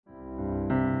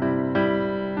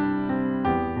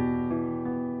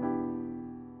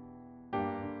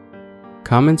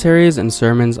Commentaries and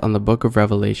Sermons on the Book of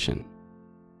Revelation.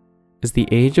 Is the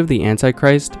age of the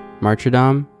Antichrist,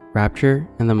 martyrdom, rapture,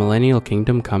 and the millennial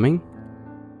kingdom coming?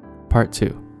 Part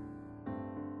 2.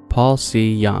 Paul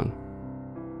C. Young.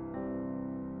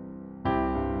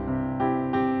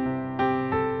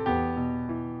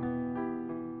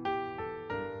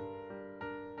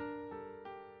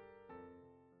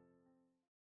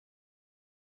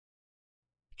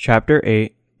 Chapter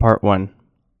 8, Part 1.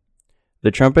 The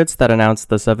Trumpets that announce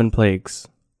the 7 plagues.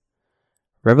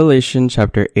 Revelation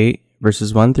chapter 8,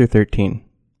 verses 1 through 13.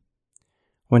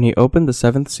 When he opened the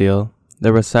 7th seal,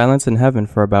 there was silence in heaven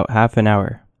for about half an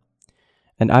hour.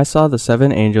 And I saw the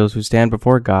 7 angels who stand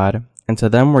before God, and to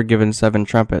them were given 7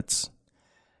 trumpets.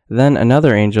 Then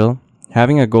another angel,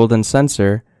 having a golden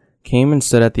censer, came and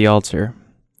stood at the altar.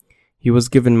 He was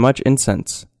given much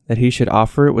incense, that he should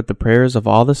offer it with the prayers of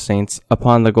all the saints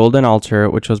upon the golden altar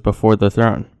which was before the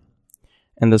throne.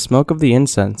 And the smoke of the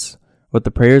incense, with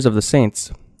the prayers of the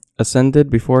saints,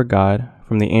 ascended before God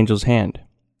from the angel's hand.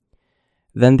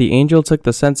 Then the angel took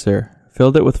the censer,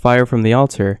 filled it with fire from the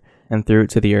altar, and threw it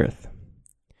to the earth.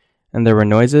 And there were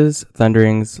noises,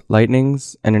 thunderings,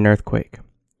 lightnings, and an earthquake.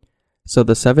 So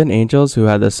the 7 angels who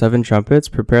had the 7 trumpets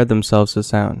prepared themselves to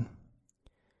sound.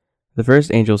 The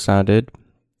first angel sounded,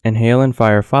 and hail and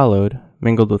fire followed,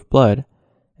 mingled with blood,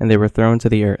 and they were thrown to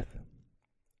the earth.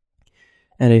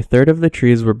 And a third of the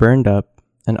trees were burned up,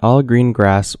 and all green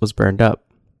grass was burned up.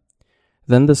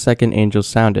 Then the second angel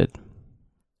sounded,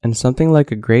 and something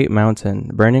like a great mountain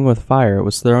burning with fire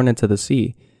was thrown into the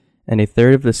sea, and a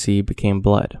third of the sea became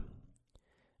blood.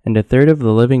 And a third of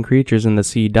the living creatures in the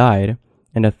sea died,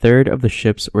 and a third of the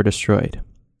ships were destroyed.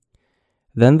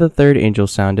 Then the third angel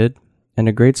sounded, and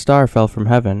a great star fell from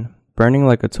heaven, burning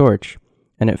like a torch,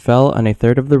 and it fell on a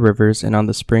third of the rivers and on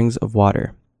the springs of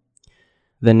water.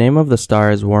 The name of the star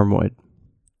is Wormwood.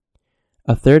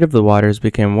 A third of the waters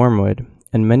became wormwood,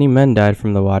 and many men died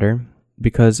from the water,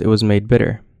 because it was made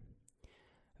bitter.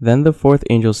 Then the fourth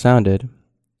angel sounded,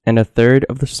 and a third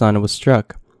of the sun was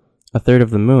struck, a third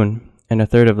of the moon, and a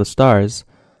third of the stars,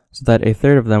 so that a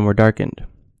third of them were darkened.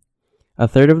 A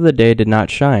third of the day did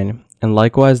not shine, and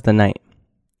likewise the night.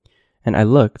 And I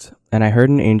looked, and I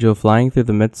heard an angel flying through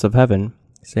the midst of heaven,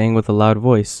 saying with a loud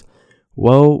voice,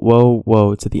 Woe, woe,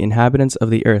 woe to the inhabitants of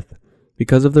the earth,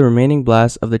 because of the remaining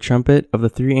blast of the trumpet of the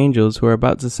 3 angels who are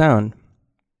about to sound.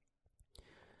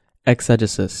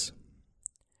 Exegesis.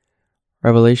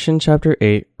 Revelation chapter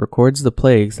 8 records the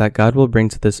plagues that God will bring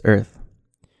to this earth.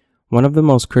 One of the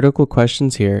most critical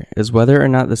questions here is whether or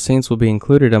not the saints will be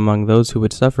included among those who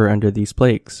would suffer under these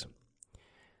plagues.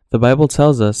 The Bible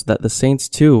tells us that the saints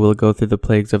too will go through the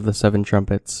plagues of the 7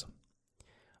 trumpets.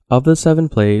 Of the 7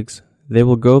 plagues, they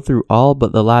will go through all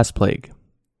but the last plague.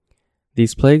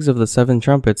 These plagues of the 7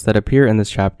 trumpets that appear in this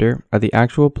chapter are the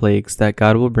actual plagues that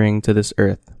God will bring to this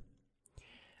earth.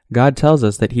 God tells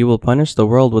us that he will punish the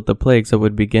world with the plagues that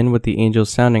would begin with the angel's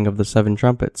sounding of the 7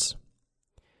 trumpets.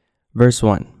 Verse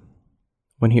 1.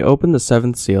 When he opened the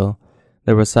 7th seal,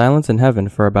 there was silence in heaven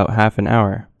for about half an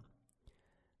hour.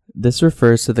 This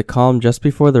refers to the calm just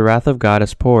before the wrath of God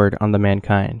is poured on the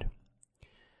mankind.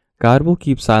 God will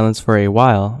keep silence for a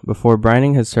while before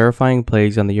braining his terrifying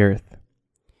plagues on the earth.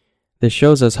 This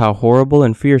shows us how horrible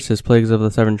and fierce his plagues of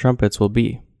the 7 trumpets will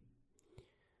be.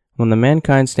 When the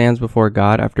mankind stands before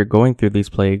God after going through these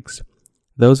plagues,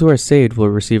 those who are saved will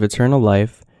receive eternal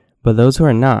life, but those who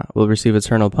are not will receive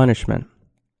eternal punishment.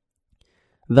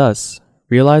 Thus,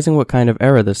 realizing what kind of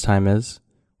era this time is,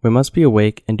 we must be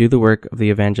awake and do the work of the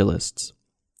evangelists.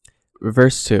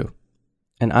 Verse 2.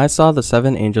 And I saw the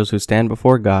 7 angels who stand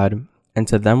before God, and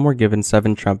to them were given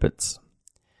 7 trumpets.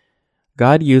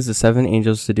 God used the 7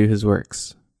 angels to do his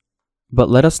works. But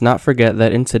let us not forget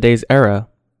that in today's era,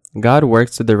 God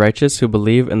works through the righteous who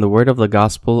believe in the word of the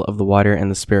gospel of the water and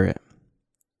the Spirit.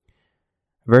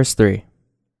 Verse 3.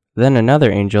 Then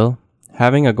another angel,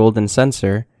 having a golden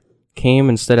censer, came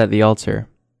and stood at the altar.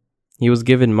 He was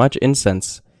given much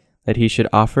incense, that he should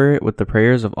offer it with the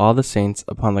prayers of all the saints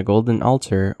upon the golden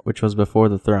altar which was before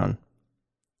the throne.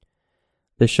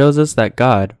 This shows us that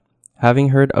God, having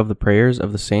heard of the prayers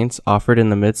of the saints offered in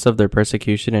the midst of their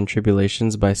persecution and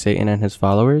tribulations by Satan and his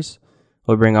followers,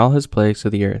 will bring all his plagues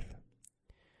to the earth.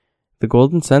 The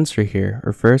golden censer here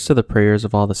refers to the prayers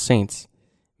of all the saints,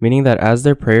 meaning that as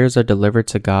their prayers are delivered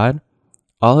to God,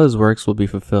 all his works will be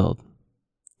fulfilled.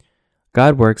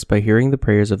 God works by hearing the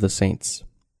prayers of the saints.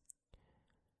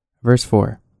 Verse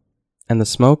 4. And the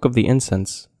smoke of the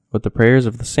incense, with the prayers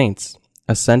of the saints,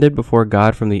 ascended before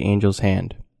God from the angel's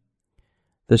hand.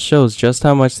 This shows just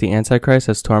how much the Antichrist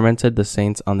has tormented the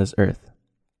saints on this earth.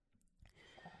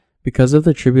 Because of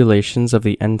the tribulations of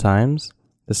the end times,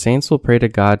 The saints will pray to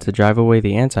God to drive away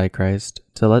the Antichrist,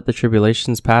 to let the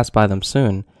tribulations pass by them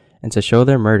soon, and to show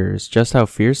their murderers just how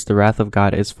fierce the wrath of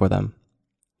God is for them.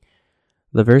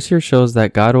 The verse here shows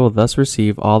that God will thus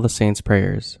receive all the saints'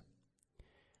 prayers.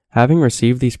 Having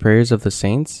received these prayers of the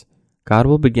saints, God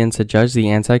will begin to judge the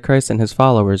Antichrist and his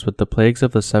followers with the plagues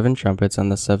of the 7 trumpets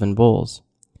and the 7 bowls.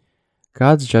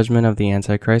 God's judgment of the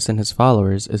Antichrist and his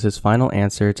followers is his final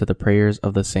answer to the prayers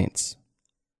of the saints.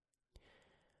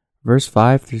 Verse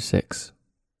 5 through 6.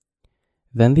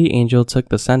 Then the angel took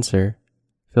the censer,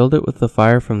 filled it with the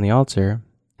fire from the altar,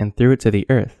 and threw it to the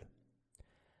earth.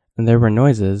 And there were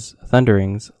noises,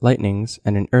 thunderings, lightnings,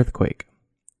 and an earthquake.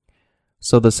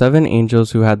 So the 7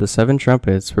 angels who had the 7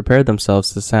 trumpets prepared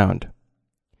themselves to sound.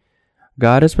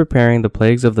 God is preparing the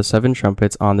plagues of the 7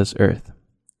 trumpets on this earth.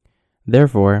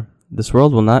 Therefore, this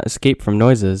world will not escape from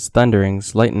noises,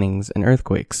 thunderings, lightnings, and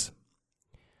earthquakes.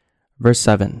 Verse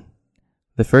 7.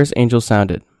 The first angel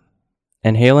sounded,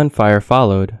 and hail and fire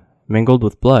followed, mingled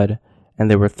with blood, and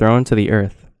they were thrown to the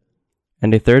earth.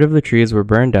 And a third of the trees were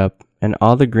burned up, and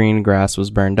all the green grass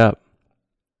was burned up.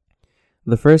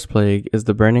 The first plague is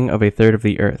the burning of a third of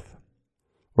the earth,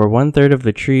 where 1/3 of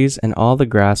the trees and all the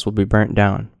grass will be burnt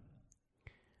down.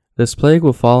 This plague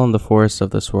will fall on the forests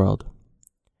of this world.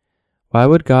 Why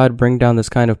would God bring down this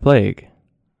kind of plague?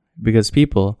 Because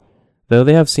people, though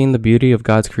they have seen the beauty of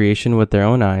God's creation with their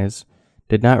own eyes,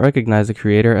 did not recognize the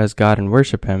Creator as God and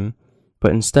worship Him,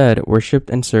 but instead worshipped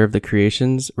and served the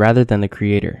creations rather than the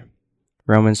Creator.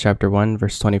 Romans chapter 1,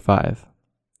 verse 25.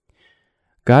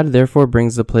 God therefore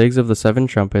brings the plagues of the 7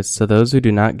 trumpets to those who do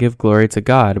not give glory to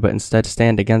God but instead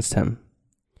stand against Him.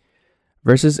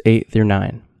 Verses 8 through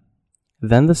 9.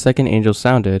 Then the second angel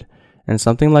sounded, and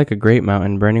something like a great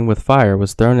mountain burning with fire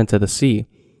was thrown into the sea,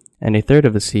 and a third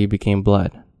of the sea became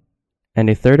blood. And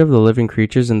a third of the living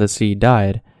creatures in the sea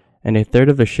died, and a third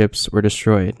of the ships were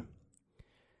destroyed.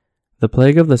 The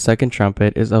plague of the second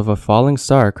trumpet is of a falling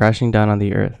star crashing down on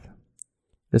the earth.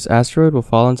 This asteroid will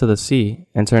fall into the sea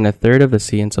and turn a third of the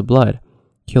sea into blood,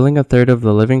 killing a third of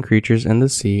the living creatures in the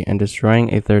sea and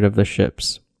destroying a third of the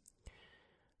ships.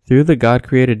 Through the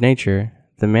God-created nature,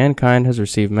 the mankind has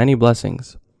received many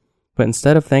blessings, but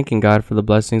instead of thanking God for the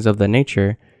blessings of the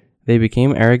nature, they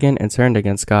became arrogant and turned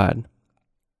against God.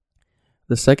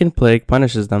 The second plague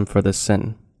punishes them for this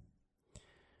sin.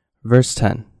 Verse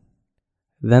 10.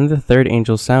 Then the third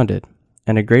angel sounded,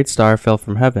 and a great star fell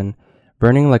from heaven,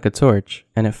 burning like a torch,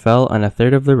 and it fell on a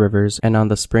third of the rivers and on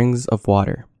the springs of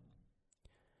water.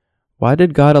 Why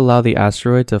did God allow the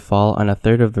asteroid to fall on a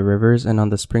third of the rivers and on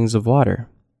the springs of water?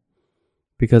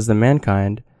 Because the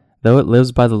mankind, though it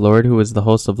lives by the Lord who is the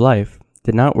host of life,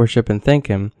 did not worship and thank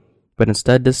Him, but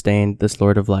instead disdained this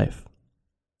Lord of life.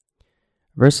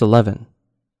 Verse 11.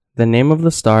 The name of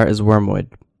the star is wormwood.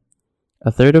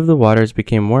 A third of the waters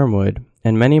became wormwood,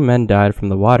 and many men died from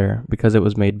the water because it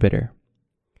was made bitter.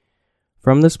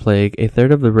 From this plague, a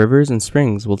third of the rivers and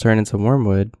springs will turn into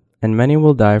wormwood, and many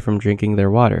will die from drinking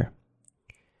their water.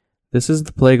 This is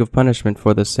the plague of punishment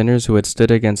for the sinners who had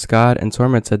stood against God and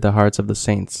tormented the hearts of the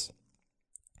saints.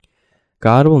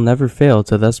 God will never fail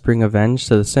to thus bring avenge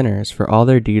to the sinners for all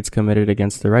their deeds committed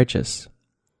against the righteous.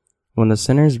 When the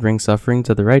sinners bring suffering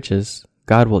to the righteous,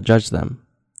 God will judge them.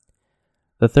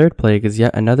 The third plague is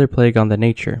yet another plague on the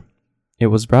nature. It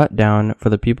was brought down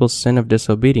for the people's sin of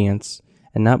disobedience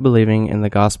and not believing in the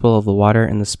gospel of the water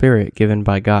and the Spirit given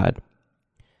by God.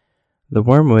 The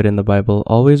wormwood in the Bible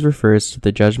always refers to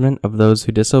the judgment of those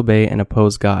who disobey and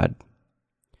oppose God.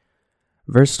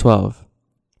 Verse 12.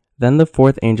 Then the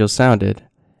fourth angel sounded,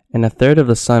 and a third of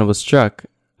the sun was struck,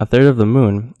 a third of the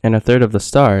moon, and a third of the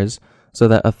stars, so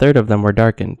that a third of them were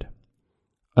darkened.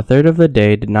 A third of the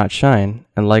day did not shine,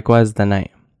 and likewise the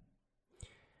night.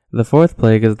 The fourth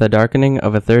plague is the darkening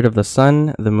of a third of the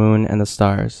sun, the moon, and the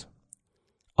stars.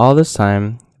 All this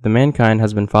time, the mankind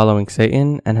has been following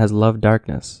Satan and has loved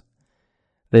darkness.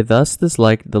 They thus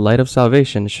disliked the light of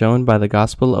salvation shown by the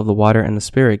gospel of the water and the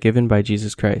Spirit given by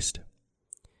Jesus Christ.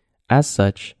 As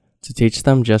such, to teach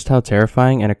them just how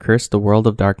terrifying and accursed the world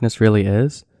of darkness really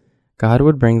is, God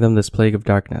would bring them this plague of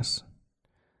darkness.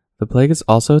 The plague is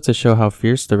also to show how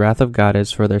fierce the wrath of God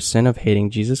is for their sin of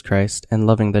hating Jesus Christ and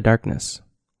loving the darkness.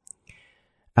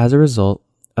 As a result,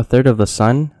 a third of the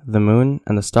sun, the moon,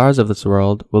 and the stars of this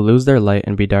world will lose their light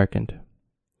and be darkened.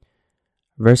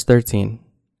 Verse 13.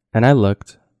 And I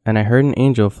looked, and I heard an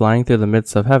angel flying through the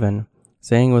midst of heaven,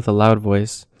 saying with a loud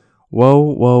voice, Woe,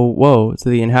 woe, woe to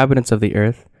the inhabitants of the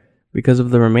earth, because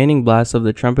of the remaining blast of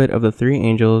the trumpet of the 3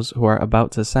 angels who are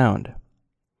about to sound.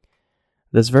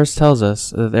 This verse tells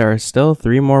us that there are still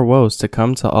 3 more woes to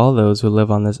come to all those who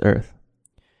live on this earth.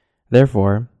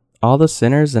 Therefore, All the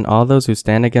sinners and all those who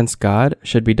stand against God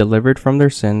should be delivered from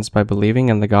their sins by believing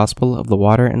in the gospel of the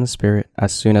water and the Spirit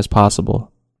as soon as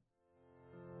possible.